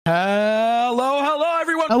Hello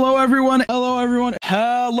everyone. Hello everyone. Hello everyone.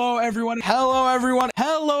 Hello everyone. Hello everyone.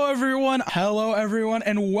 Hello everyone. Hello everyone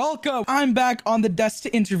and welcome. I'm back on the desk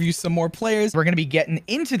to interview some more players. We're going to be getting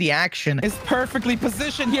into the action. It's perfectly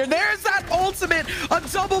positioned here. There's that ultimate, a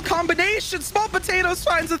double combination. Small Potatoes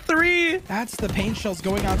finds a 3. That's the paint shells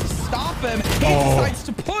going out to stop him. He decides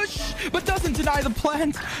to push, but doesn't deny the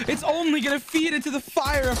plant. It's only going to feed into the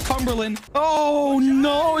fire of Cumberland. Oh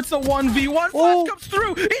no, it's a 1v1. Flash comes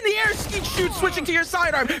through. In the air, skeet shoot, switching to your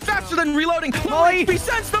sidearm. Faster than reloading. Molly, he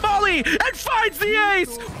sends the molly and finds the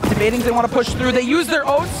ace. Debating they want to push through. They use their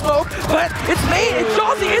own smoke, but it's Main and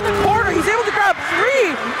Jawsy in the corner. He's able to grab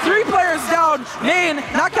three players down. Main,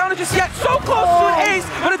 not counted just yet. So close to an ace,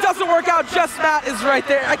 but it doesn't work out. Just Matt is right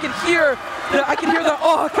there. I can hear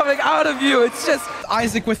the coming out of you. It's just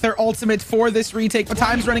Isaac with their ultimate for this retake, but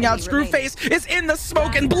time's running out. Screwface is in the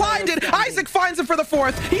smoke and blinded. Isaac finds him for the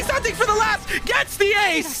 4th. He's hunting for the last, gets the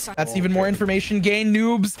ace. That's even more information gain.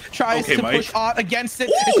 Noobs tries to push on against it.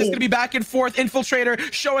 It's just gonna be back and forth. Infiltrator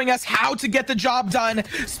showing us how to get the job done.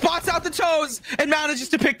 Spots out the toes and manages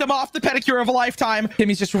to pick them off. The pedicure of a lifetime.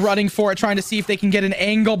 Timmy's just running for it, trying to see if they can get an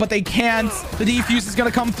angle, but they can't. The defuse is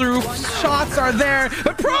gonna come through. Shots are there,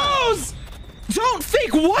 but pros don't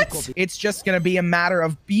fake what? It's just gonna be a matter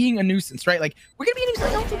of being a nuisance, right? Like, we're gonna be a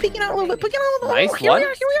nuisance. Peeking out a little bit, peeking out a little bit. Nice Here one. we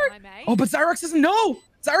are. Oh, but Zyrox doesn't know.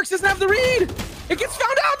 Zyrox doesn't have the read. It gets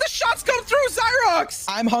found out. The shots come through. Zyrox.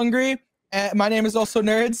 I'm hungry. My name is also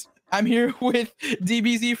Nerds. I'm here with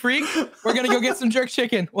DBZ Freak. We're gonna go get some jerk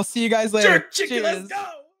chicken. We'll see you guys later. Jerk chicken, let's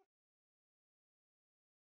go.